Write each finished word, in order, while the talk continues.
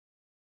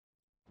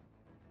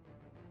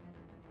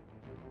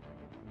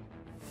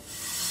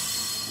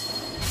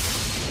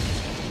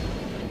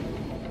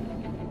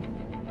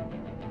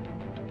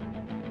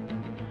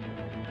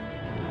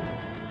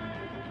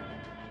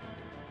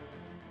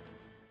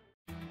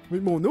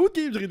Mon autre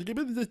game, j'aurais été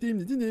capable de tester.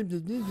 Mais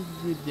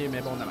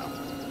bon, d'abord.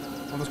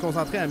 On va se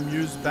concentrer à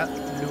mieux se battre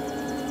là.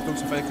 Plutôt que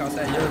se faire casser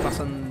la gueule par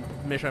son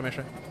méchant.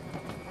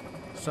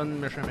 Son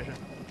méchant.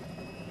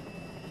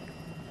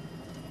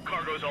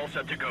 Cargo's all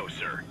set to go,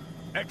 sir.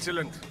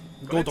 Excellent.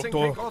 Go,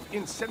 doctor. Takeoff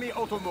in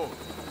semi-auto mode.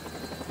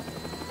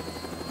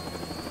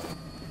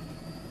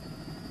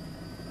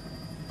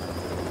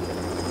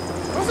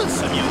 Comment ça, le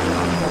semi-auto?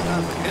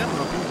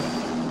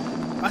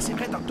 Ah, c'est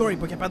vrai, Doctor est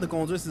pas capable de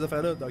conduire ces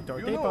affaires-là. Doctor,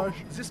 You know,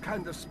 this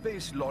kind of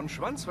space launch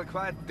once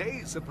required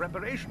days of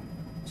preparation.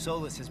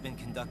 Solus has been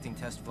conducting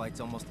test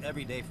flights almost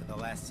every day for the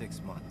last 6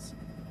 months.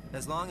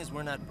 As long as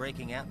we're not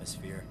breaking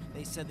atmosphere,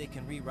 they said they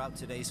can reroute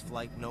today's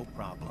flight no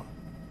problem.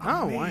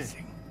 Ah, ouais.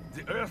 Amazing.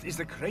 The Earth is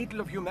the cradle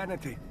of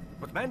humanity,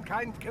 but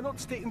mankind cannot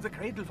stay in the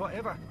cradle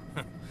forever.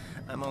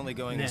 I'm only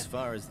going as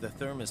far as the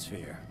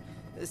thermosphere.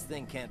 This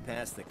thing can't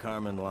pass the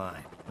Kármán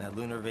line. That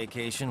lunar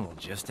vacation will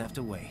just have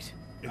to wait.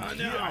 And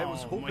here I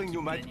was hoping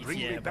you might bring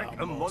me back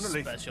a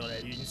monolith. Sur la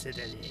Lune cette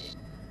année.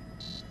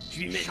 Je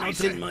suis maintenant Scheiße,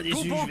 tellement déçu.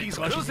 two bogies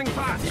closing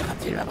fast.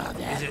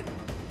 Is it?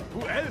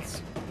 Who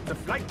else? The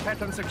flight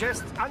pattern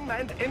suggests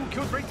unmanned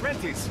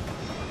NQ-320s.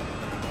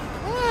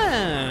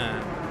 Ah.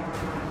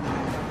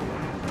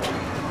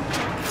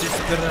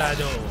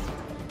 Desperado.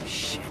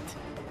 Shit.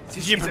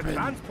 This Jim is a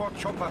Brennan. transport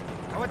chopper.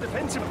 Our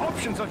defensive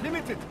options are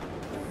limited.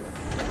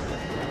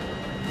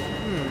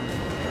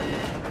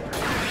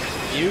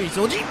 Et eux, ils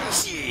sont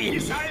difficiles.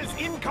 Missiles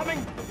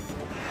incoming.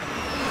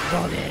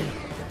 Bordel.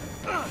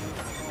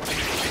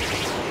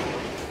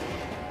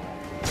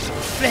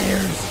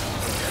 Flares.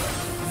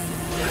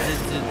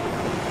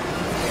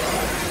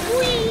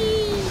 Oui.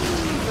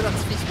 Feu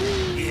d'artifice,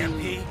 oui.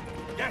 EMP?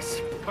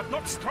 Yes, but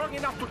not strong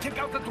enough to take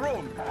out the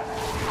drone.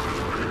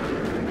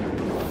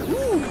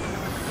 Ouh.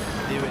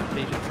 DEMP,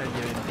 j'ai fait le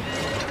DEMP.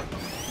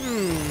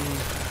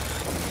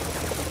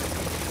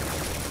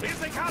 Here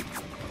they come.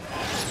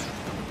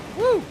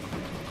 Wouh.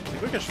 C'est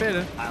quoi que je fais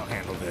là? I'll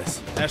handle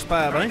this. Là, je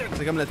perds bien,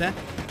 c'est comme le temps.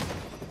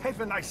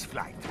 Have a nice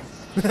flight.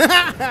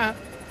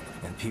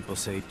 And people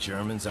say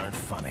Germans aren't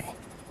funny.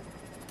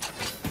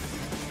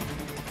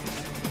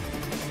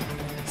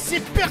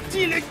 C'est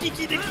parti le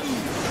kiki de qui?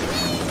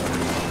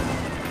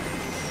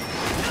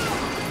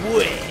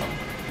 Ouais.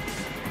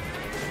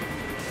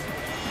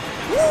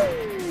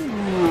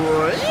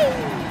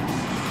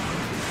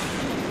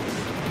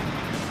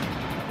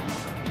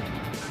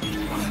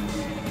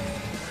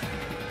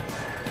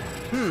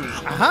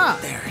 Aha!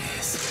 There it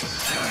is.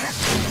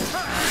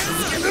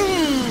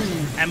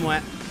 À moi.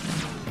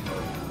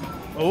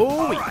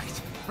 Oh oui. All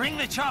right, bring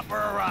the chopper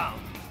around.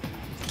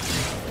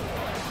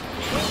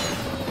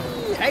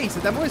 Hey,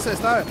 c'est à moi,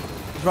 Sester.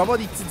 Je vais avoir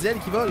des petites ailes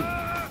qui volent.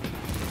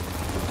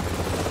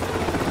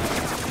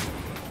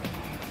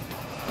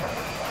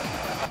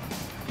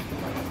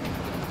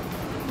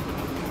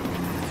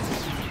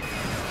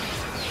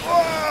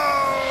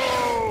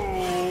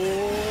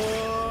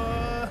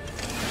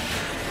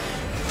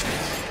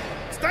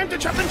 It's time to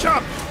chop and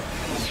chop.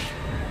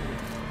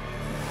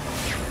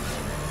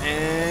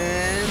 And...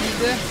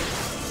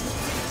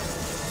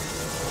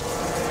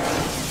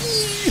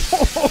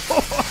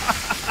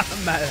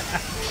 Malade.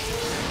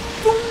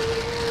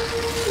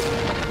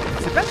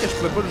 C'est plate que je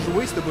pouvais pas le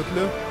jouer, ce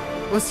bout-là.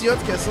 Aussi hot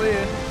que ça.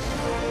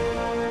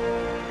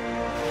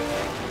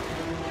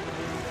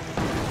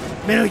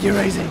 Metal Gear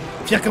Rising,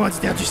 fier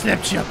commanditaire du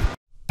Snapchat.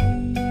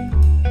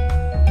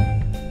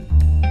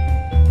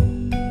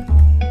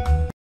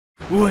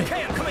 Ouais.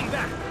 Okay, I'm coming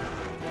back.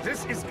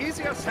 This is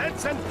easier said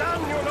than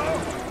done, you know.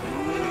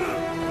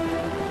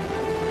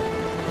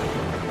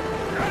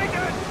 Very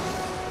good.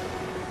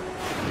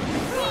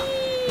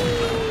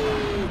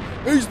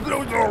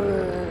 Explosion!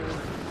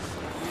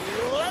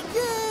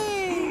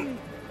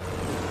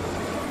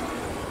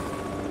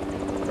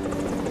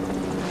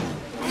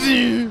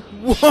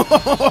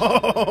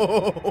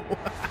 Wow!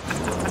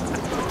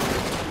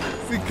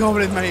 C'est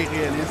complètement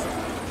irréaliste.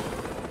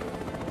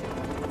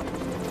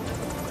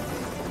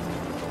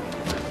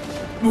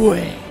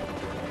 Ouais!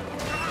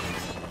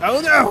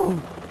 Oh no!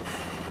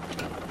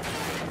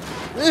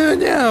 Oh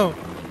no!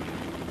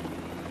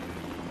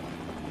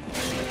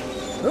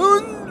 Oh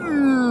no!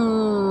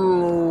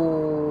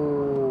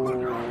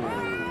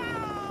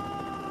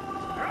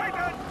 Very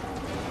good.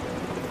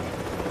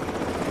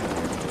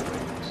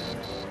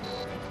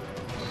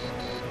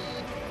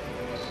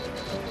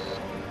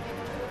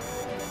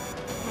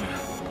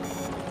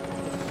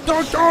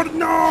 Doctor,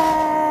 no!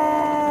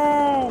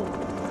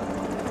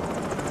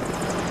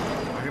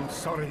 I am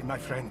sorry, my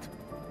friend.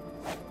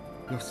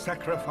 Your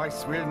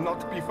sacrifice will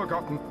not be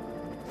forgotten.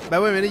 Ben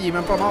ouais, mais là, il est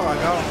même pas mort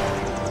encore.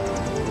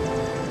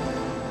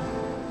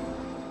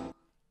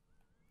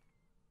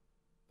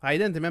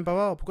 Raiden, t'es même pas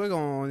mort. Pourquoi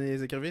on est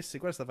les écrevisses? C'est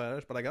quoi cette affaire-là?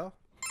 Je suis pas d'accord.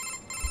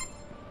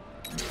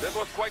 That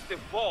was quite the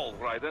fall,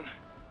 Raiden.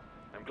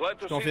 I'm glad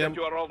to see Confirme. that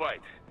you are all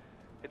right.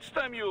 It's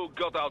time you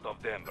got out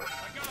of Denver.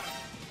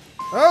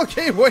 Ok,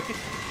 ouais.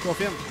 Je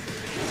confirme.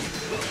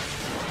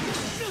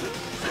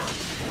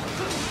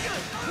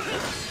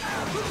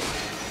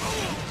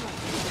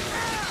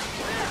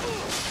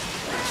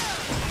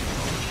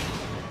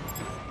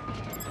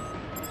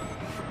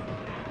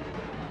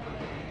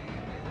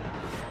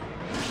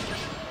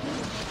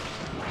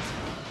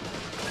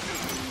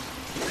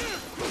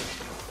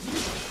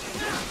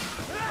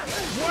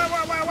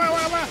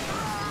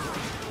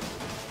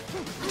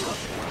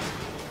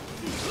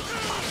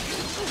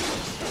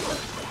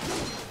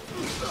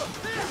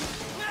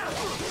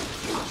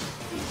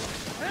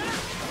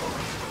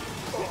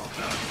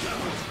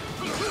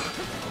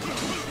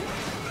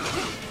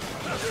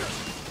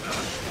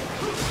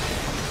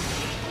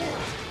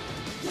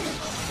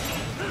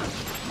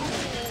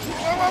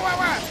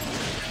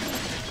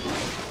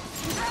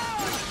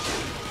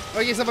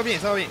 Ok, ça va bien,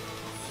 ça va bien.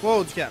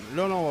 Wow, du calme.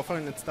 Là, on va faire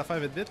une petite affaire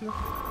vite vite, là.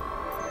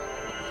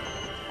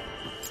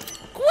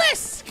 Quoi?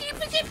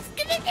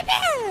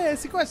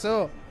 C'est quoi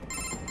ça?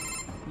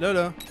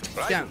 Là.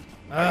 Du calme.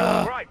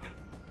 Ah. Right.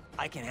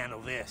 I can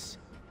handle this.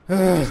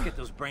 Just get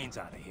those brains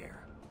out of here.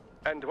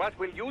 And what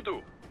will you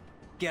do?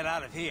 Get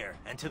out of here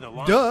and to the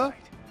launch Duh.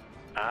 site.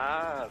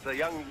 Ah, the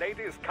young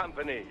ladies'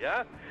 company,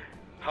 yeah?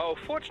 How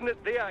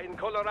fortunate they are in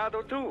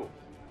Colorado, too.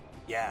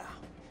 Yeah.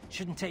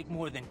 Shouldn't take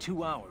more than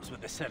 2 hours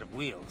with a set of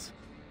wheels.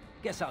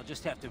 Guess I'll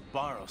just have to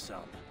borrow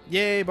some.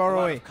 Yay, A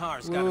borrow lot it. of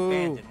cars got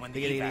abandoned when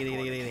the evac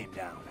order came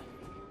down.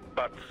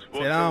 But C'est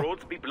won't long. the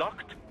roads be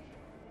blocked?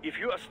 If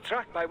you are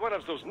struck by one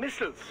of those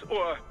missiles,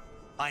 or...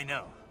 I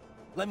know.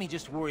 Let me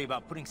just worry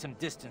about putting some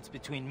distance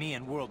between me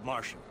and World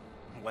Marshal.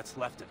 And what's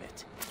left of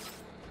it.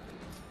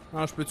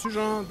 Alors, je peux-tu,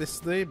 genre,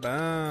 décider?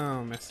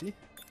 Ben, merci.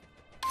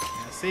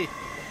 Merci.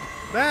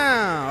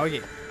 Ben,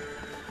 ok.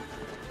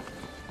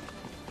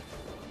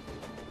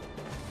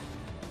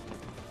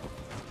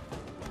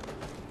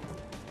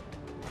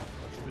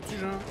 Je peux-tu,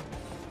 genre...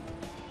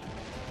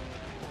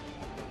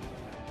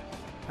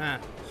 Ah.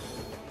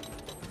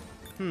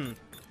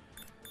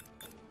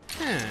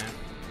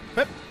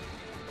 Hop.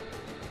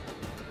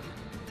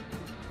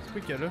 C'est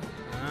quoi qu'il y a là?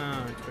 Ah,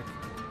 un truc.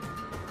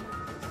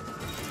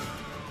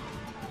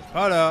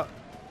 Voilà.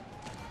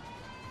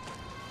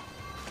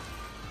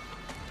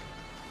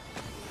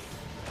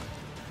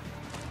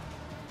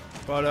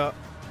 Voilà.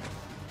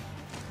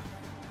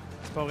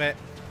 C'est pas vrai.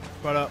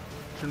 Voilà.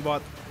 Je suis une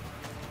boîte.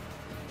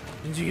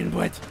 Je ne suis qu'une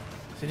boîte.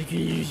 Ce n'est qu'une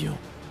illusion.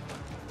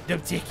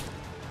 D'optique.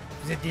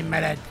 Vous êtes des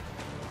malades.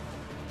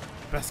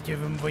 Parce que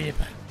vous me voyez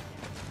pas.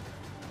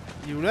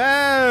 Il est où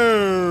là?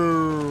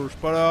 Je suis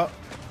pas là.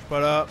 Pas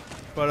là.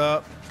 Pas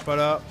là. Pas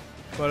là.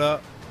 Pas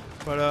là.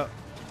 Pas là.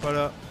 Pas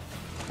là.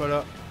 Pas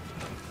là.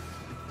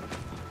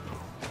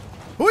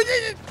 Oui!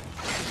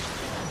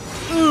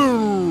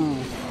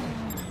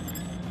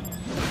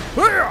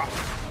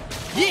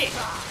 Yeah!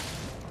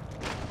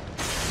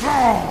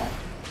 Oh!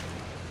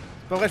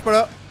 C'est pas vrai, je suis pas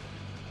là.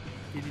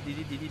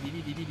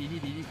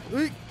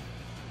 Oui!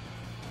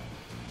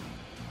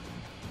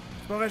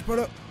 C'est pas vrai, je suis pas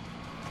là.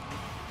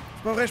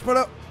 C'est pas vrai, je suis pas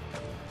là.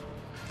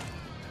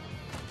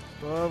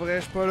 C'est pas vrai,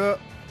 je suis pas là.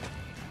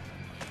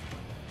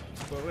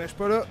 C'est pas vrai, je suis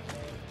pas là.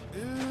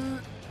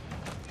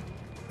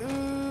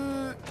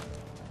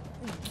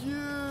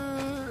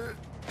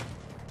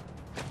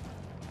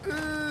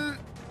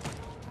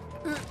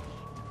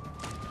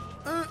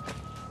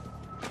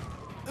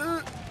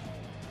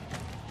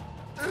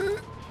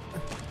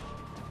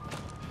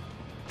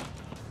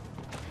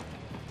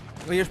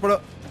 Oui, je suis pas là.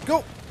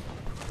 Go!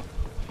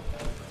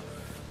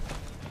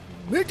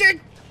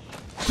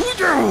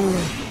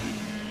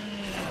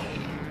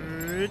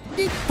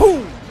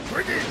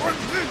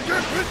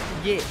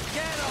 Yeah!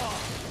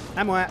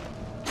 À moi!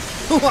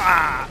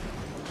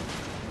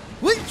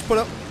 Oui, je suis pas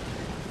là.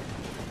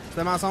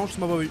 C'est un mensonge, tu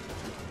m'as pas vu.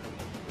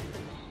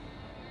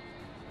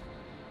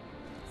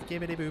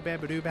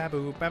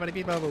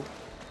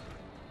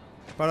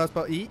 Pas là, c'est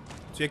pas I.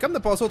 Tu viens comme de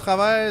passer au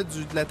travers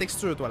de la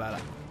texture, toi, là.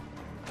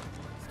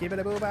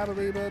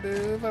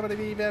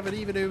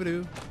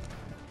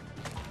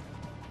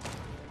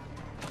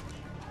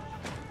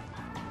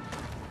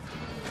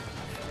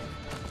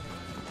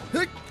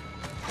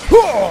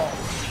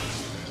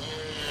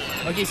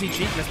 Ok, c'est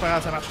cheap, mais c'est pas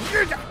grave, ça marche.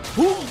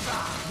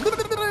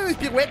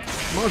 Pirouette,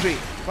 manger.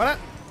 Voilà.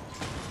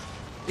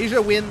 Et je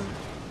win.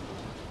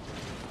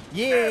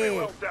 Very Yeah!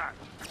 well done.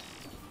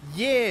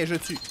 Yeah, je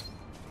tue.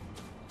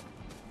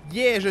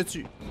 Yeah, je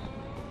tue.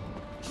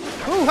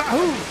 Ouh, ah,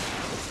 ouh.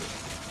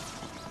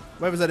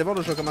 Ouais, vous allez voir,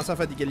 là, je vais commencer à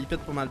faire des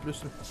galipettes pas mal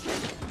plus. Là.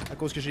 À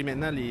cause que j'ai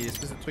maintenant les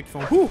espèces de trucs qui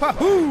font ouh, ah,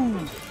 ouh.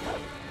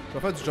 Je vais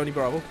faire du Johnny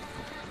Bravo.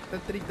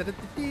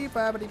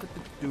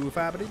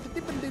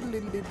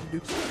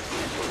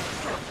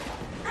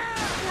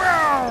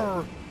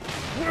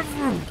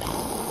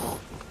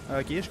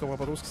 Ok, je comprends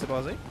pas trop ce qui s'est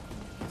passé.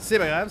 C'est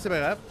pas grave, c'est pas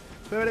grave.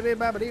 Bon.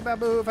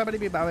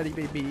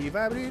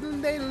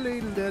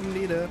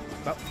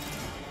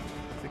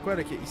 C'est quoi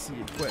là qui est ici?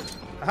 Quoi, là?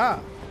 Ah!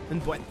 Une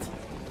boîte.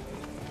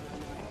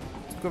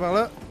 C'est quoi par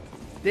là?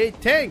 Des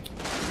tanks!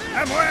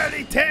 À moi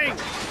les tanks!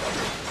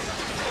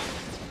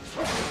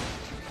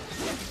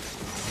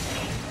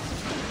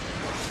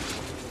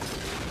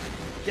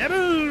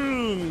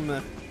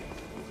 Kaboom!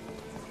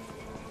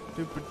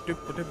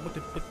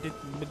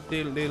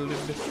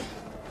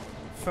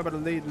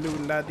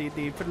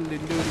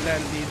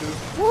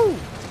 Wouh!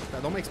 Ça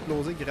a donc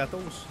explosé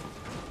gratos.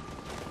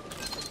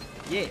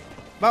 Yeah!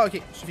 Bon,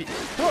 ok, suffit.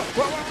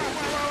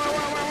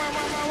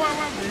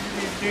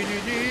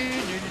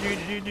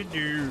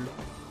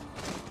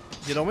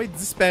 Il a donc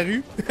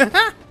disparu.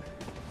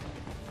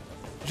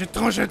 Je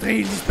tranche un train,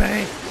 il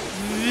disparaît.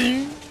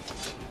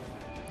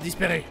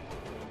 Disparaît.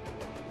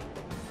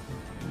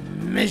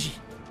 Magie.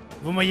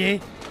 Vous me voyez?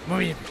 Vous me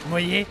voyez? Vous me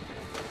voyez?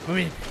 Vous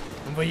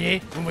me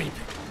voyez? Vous me voyez?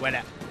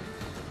 Voilà.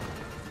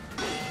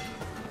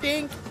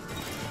 Pink.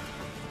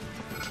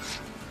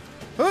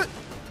 Oh!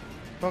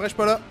 Pas vrai, je suis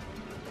pas là.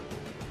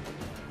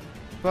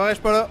 Pas vrai, je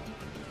suis pas là.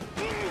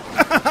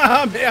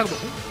 Ah merde!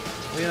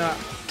 Viens là.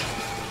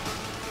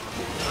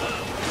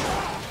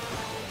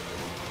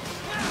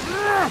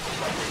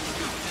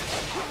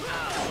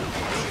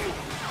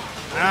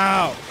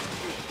 Ow!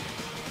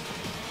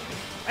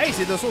 Hey,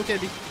 c'est Dosso au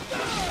cabi.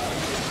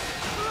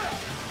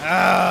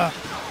 Ah!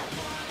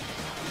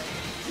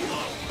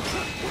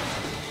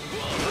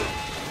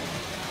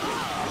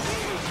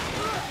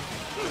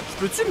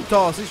 Peux-tu me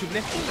tasser, s'il vous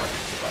plaît?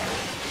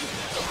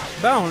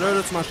 Bon,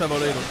 là, tu manges ta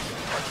volée, là.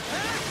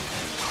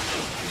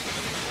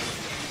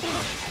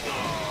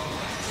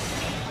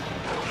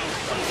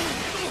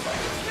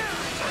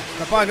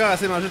 T'as pas encore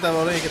assez mangé ta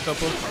volée, inquiète-toi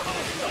pas.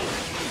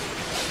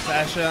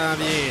 Ça s'en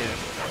vient.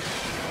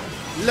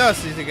 Là,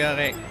 c'est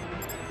correct.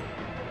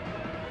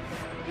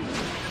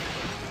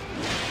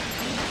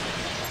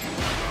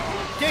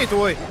 Ok,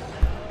 toi!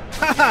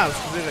 Haha!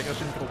 Excusez, j'ai accroché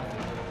le micro.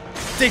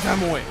 T'es à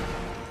moi!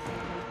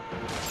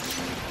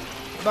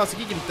 Bon, c'est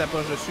qui me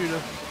tapoche dessus, là?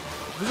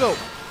 Vous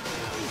autres!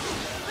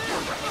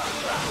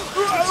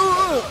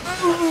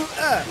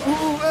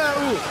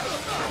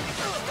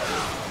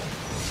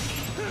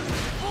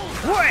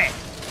 Ouais!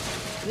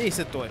 Viens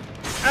ici, toi.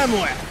 À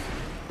moi!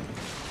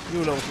 Il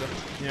est où l'autre, là?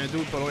 Il y a un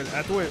doute pas loin.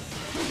 À toi!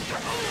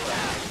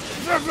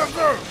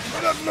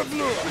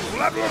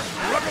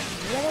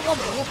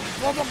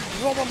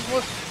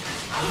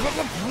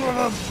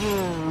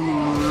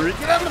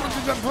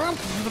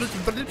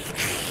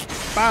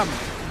 Bam!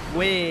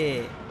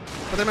 Ouais!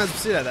 Pas tellement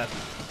difficile à date.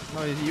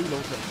 Non, il est où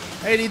l'autre, là?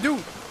 Hey, les deux!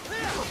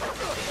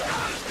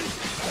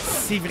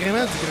 C'est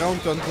vraiment du ground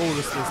control,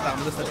 là, cette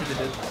arme-là, c'est assez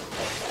débile.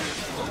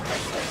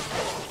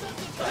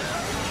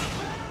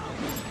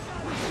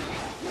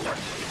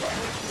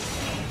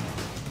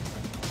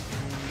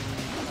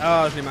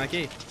 Ah, je l'ai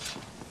manqué.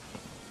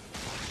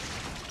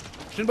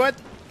 J'ai une boîte!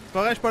 C'est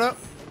pas vrai, je suis pas là.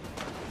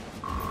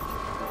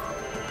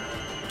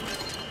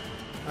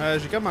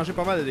 J'ai quand même mangé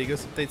pas mal de dégâts,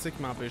 c'est peut-être ça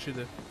qui m'a empêché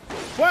de...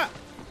 Quoi?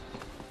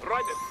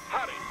 Brandon,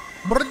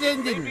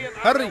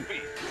 hurry!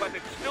 But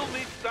it still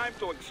needs time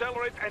to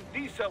accelerate and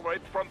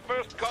decelerate from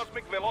first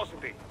cosmic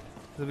velocity.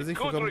 Ça veut dire qu'il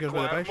faut Could comme que je me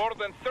require dépêche. more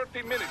than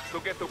 30 minutes to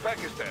get to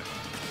Pakistan.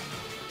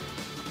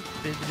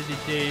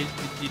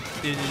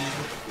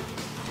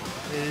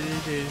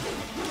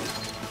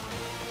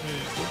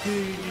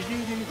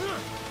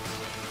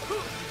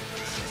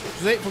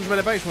 Excusez, faut que je me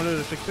dépêche, moi là,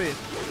 je suis occupé.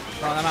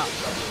 Dans la marche.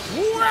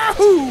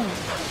 Wouhou!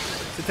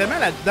 C'est tellement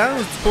la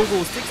danse du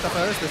pogo stick cette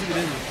affaire-là, c'est assez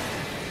débile.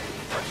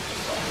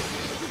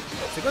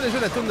 C'est quoi déjà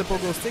la tourne de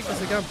pogo stick?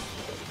 C'est comme...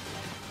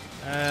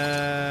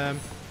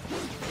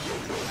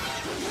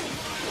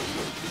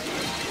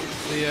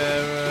 C'est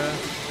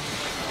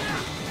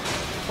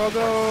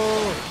Pogo!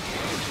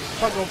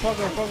 Pogo,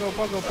 pogo, pogo,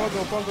 pogo,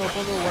 pogo, pogo,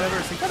 pogo,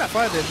 whatever. C'est quoi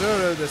l'affaire déjà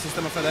là, de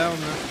System of a Down?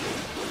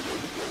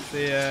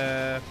 C'est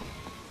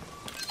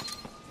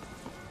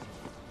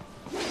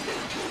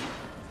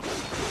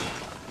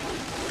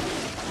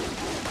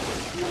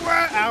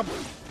Ouais, arbre!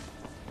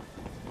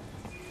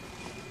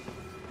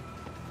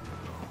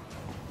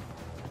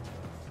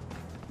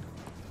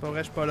 C'est pas vrai,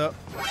 je suis pas là.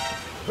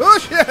 Oh,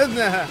 shit!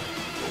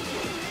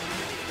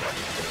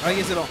 Ok,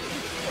 c'est bon.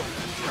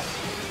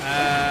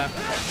 Ça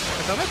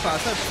permet de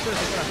passer un petit peu,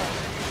 c'est quoi l'affaire?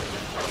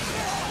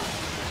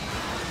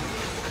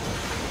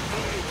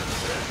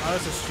 Ah là,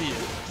 ça suffit.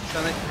 Je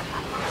connais.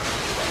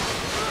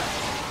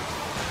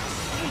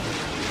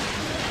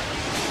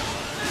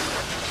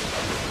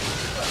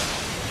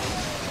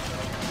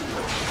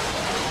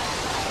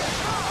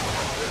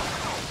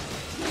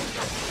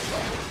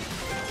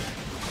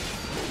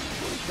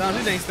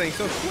 Danger d'instinct,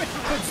 ça. Ouais,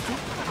 pas du tout.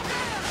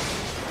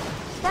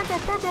 Pogo,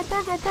 pogo,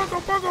 pogo, pogo,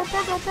 pogo,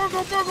 pogo,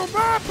 pogo, pogo, pogo,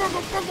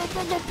 pogo, pogo,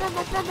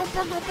 pogo, pogo,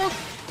 pogo, pogo.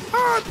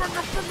 Ah,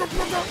 pogo, pogo,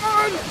 pogo,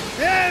 ah!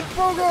 Eh,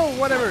 pogo,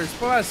 whatever. C'est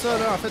pas mal ça,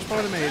 là. En fait, je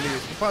parle de mêler.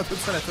 C'est pas tout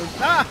ça la toune.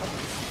 Ah!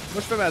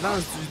 Moi, je fais ma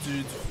danse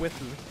du fouet,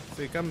 là.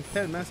 C'est comme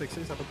tellement sexy,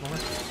 ça peut pas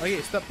moment.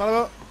 Ok, stop, par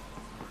là-bas.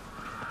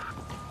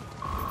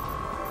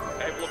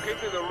 I've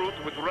located a route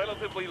with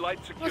relatively light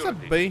Ah, ça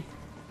security. bien.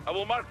 I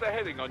will mark the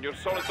heading on your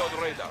solid-on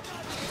radar.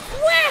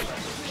 Ouais!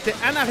 J'étais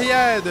en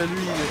arrière de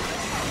lui, là.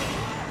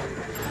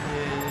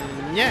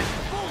 Nya!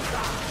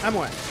 À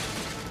moi.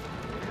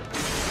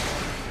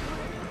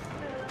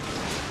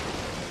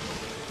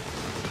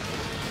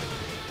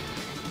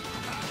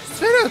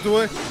 C'est là,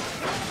 toi!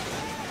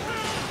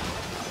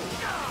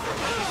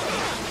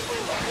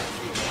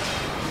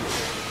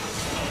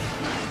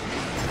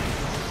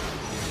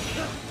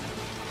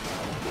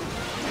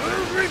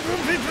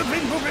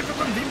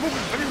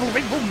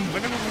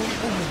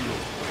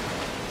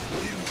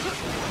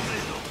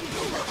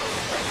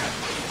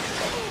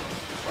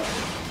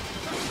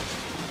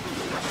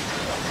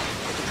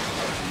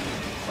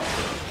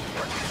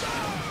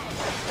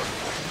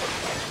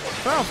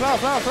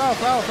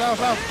 Flow!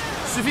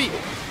 Suffit!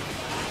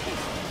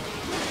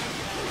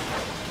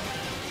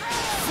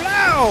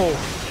 Flow!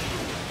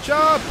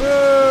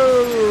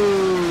 Chopper!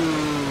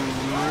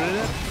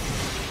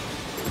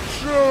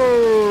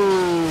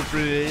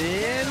 Chopper!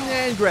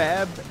 And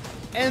grab!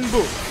 and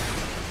boom.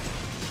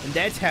 And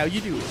that's how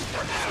you do it.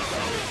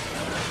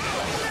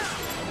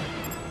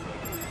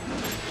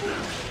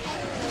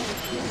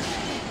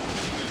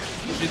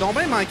 J'ai donc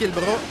bien manqué le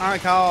bras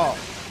encore.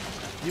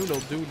 Il est où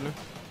l'autre dude là?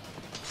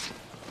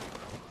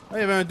 Ah, il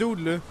y avait un dude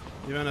là.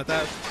 Il y avait un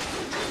otage.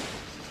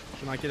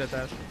 J'ai manqué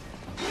l'otage.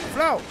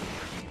 Flow!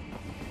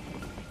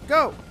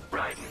 Go!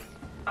 Raiden,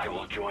 I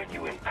will join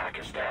you in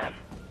Pakistan.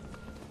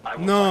 I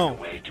will No. find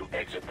a way to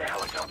exit the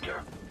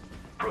helicopter.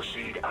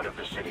 Proceed out of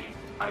the city.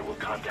 I will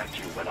contact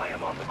you when I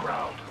am on the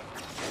ground.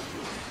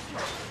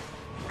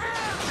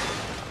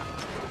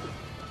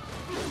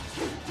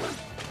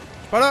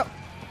 Pas là!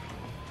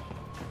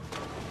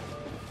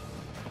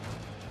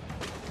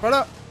 Pas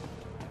là!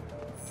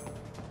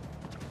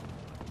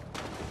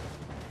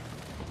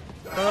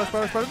 Pas là,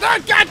 pas là, pas là. Oh,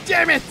 God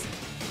damn it!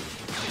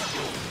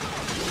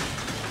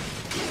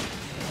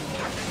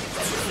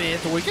 Mais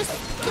toi, qu'est-ce que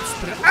tu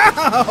prends?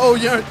 Ah! Oh,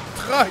 il y a un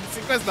truck!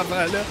 C'est quoi cette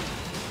affaire-là?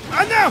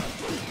 Ah non!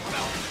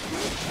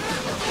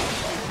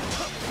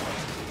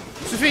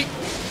 Suffit! Là,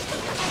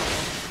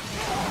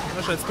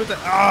 je suis un petit peu...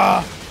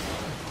 Ah!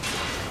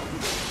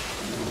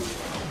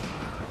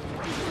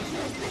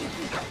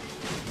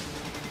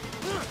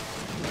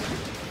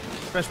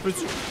 Je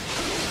peux-tu?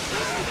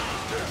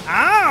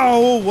 Ah!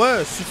 Oh,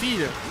 ouais, suffit,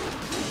 là.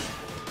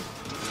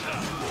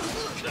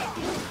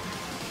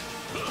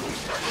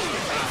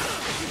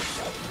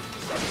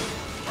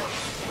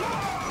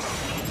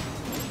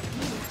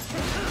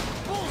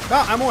 Bon,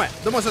 à moi.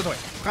 Donne-moi ça, toi.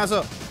 Prends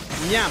ça.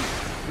 Miam.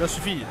 Là,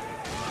 suffit, là.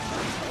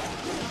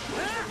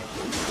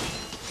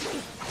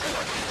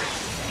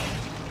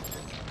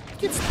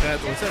 Qu'est-ce que tu prends,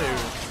 toi? Sérieux?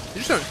 C'est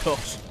juste un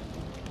torche.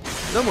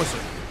 Donne-moi ça.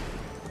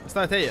 C'est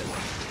un taille.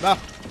 Bon.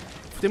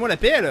 Foutez-moi la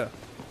paix, là.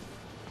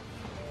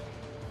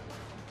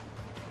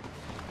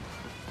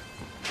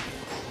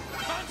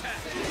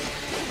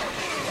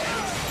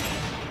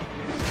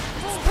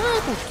 Tu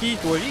prends pour qui,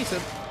 toi? Viens, ça.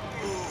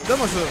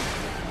 Donne-moi ça.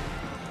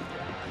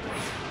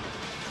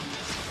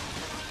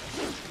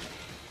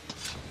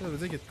 Ça veut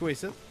dire qu'il y a de quoi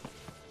ici?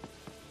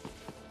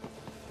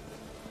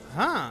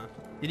 Ah!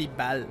 Il y a des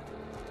balles.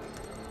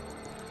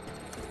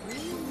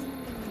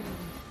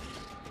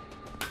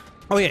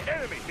 Oh yeah.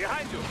 Enemy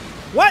behind you.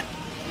 What?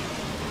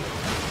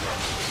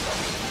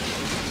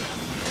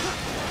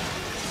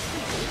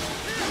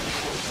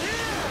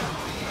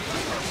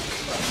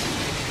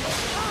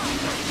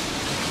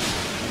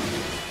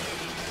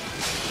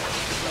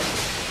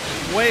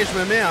 Ouais, je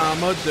me mets en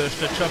mode je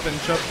te chop and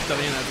chop pis t'as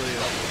rien à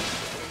dire.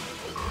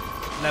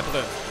 La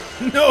preuve.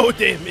 No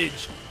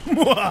damage!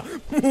 Moi!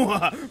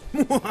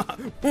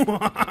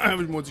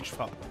 Je m'en dis que je suis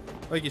fort.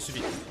 Ok,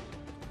 suffit.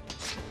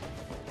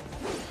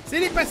 C'est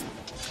les pas...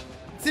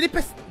 C'est les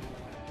pas...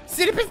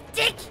 C'est les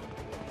pastiques!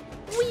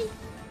 Oui!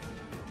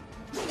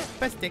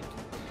 Pastèque.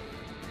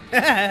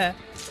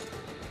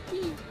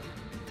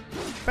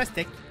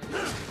 Pastèque.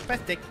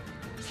 Pastèque.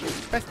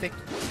 Pastèque.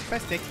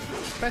 Pastèque.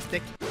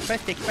 Pastèque.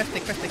 Pastèque.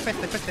 Pastèque. Pastèque.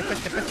 Pastèque.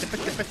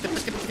 Pastèque. Pastèque.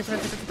 Pastèque.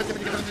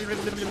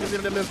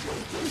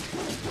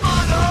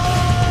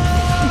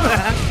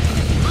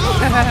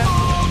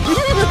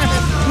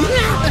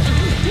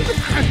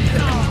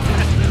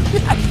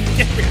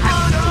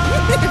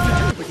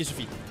 Ok,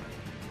 suffit.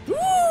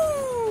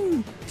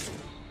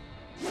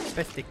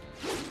 Pastèque.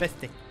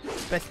 Pastèque.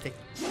 Pastèque.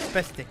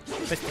 Pastèque.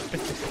 Pastèque.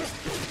 Pastèque.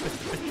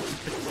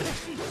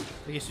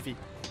 Ok, suffit.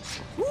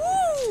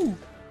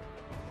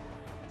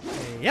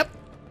 Yep.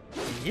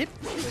 Yep.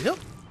 Yep.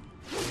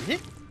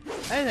 Yep.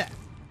 Voilà.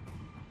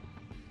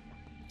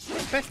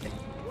 Pastèque.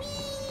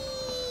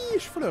 Je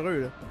suis full heureux,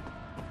 là.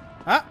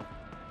 Ah!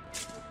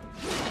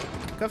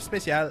 Coffre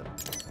spécial.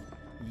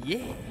 Yeah!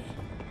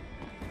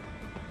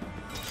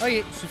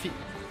 Ok, suffit.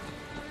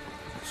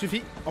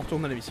 Suffit, on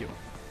retourne dans la mission.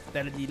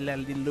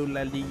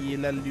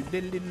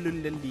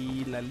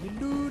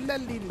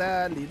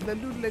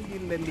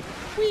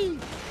 Oui!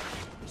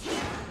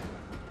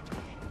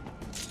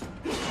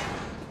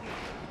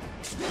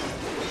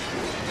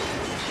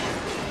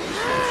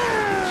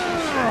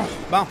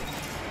 Bon.